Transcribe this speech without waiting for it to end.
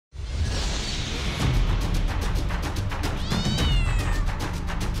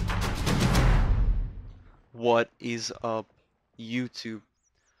What is up, YouTube?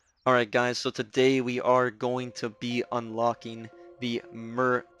 Alright guys, so today we are going to be unlocking the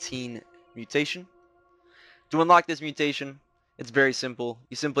Merteen mutation. To unlock this mutation, it's very simple.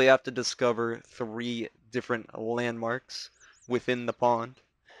 You simply have to discover 3 different landmarks within the pond.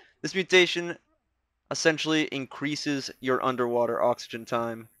 This mutation essentially increases your underwater oxygen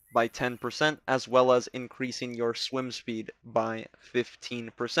time by 10%, as well as increasing your swim speed by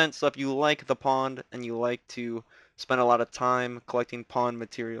 15%. So if you like the pond and you like to spend a lot of time collecting pond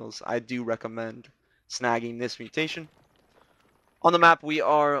materials, I do recommend snagging this mutation. On the map, we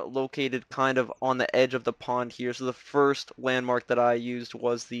are located kind of on the edge of the pond here. So the first landmark that I used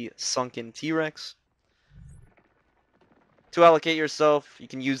was the sunken T-Rex. To allocate yourself, you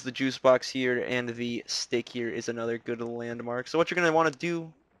can use the juice box here, and the stick here is another good landmark. So what you're going to want to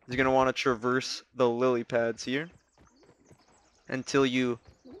do is you're going to want to traverse the lily pads here until you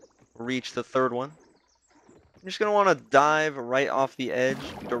reach the third one. You're just going to want to dive right off the edge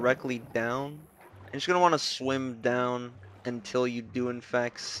directly down. You're just going to want to swim down until you do in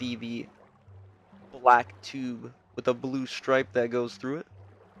fact see the black tube with a blue stripe that goes through it.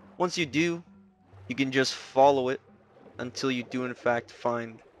 Once you do, you can just follow it until you do in fact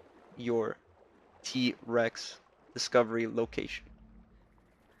find your T-Rex discovery location.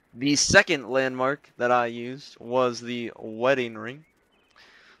 The second landmark that I used was the wedding ring.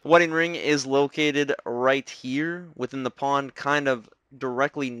 The wedding ring is located right here within the pond, kind of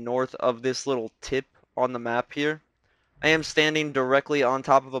directly north of this little tip on the map here. I am standing directly on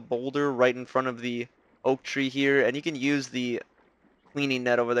top of a boulder right in front of the oak tree here, and you can use the cleaning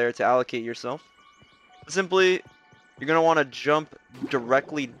net over there to allocate yourself. Simply, you're going to want to jump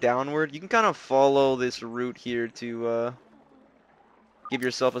directly downward. You can kind of follow this route here to give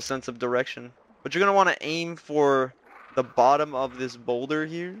yourself a sense of direction. But you're going to want to aim for the bottom of this boulder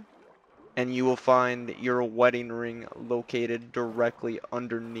here, and you will find your wedding ring located directly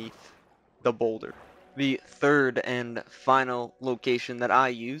underneath the boulder. The third and final location that I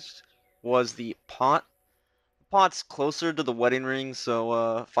used was the pot. The pot's closer to the wedding ring,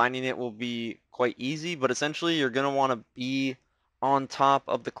 so finding it will be quite easy, but essentially you're going to want to be on top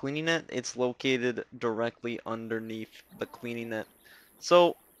of the cleaning net. It's located directly underneath the cleaning net. So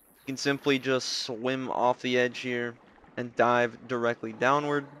you can simply just swim off the edge here and dive directly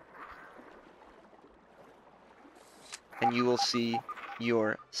downward, and you will see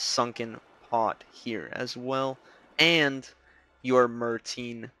your sunken pot here as well, and your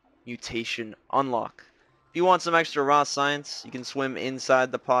Merteen mutation unlock. If you want some extra raw science, you can swim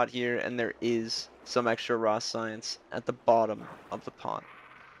inside the pot here, and there is some extra raw science at the bottom of the pond.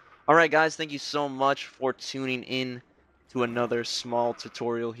 Alright guys, thank you so much for tuning in to another small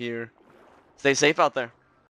tutorial here. Stay safe out there.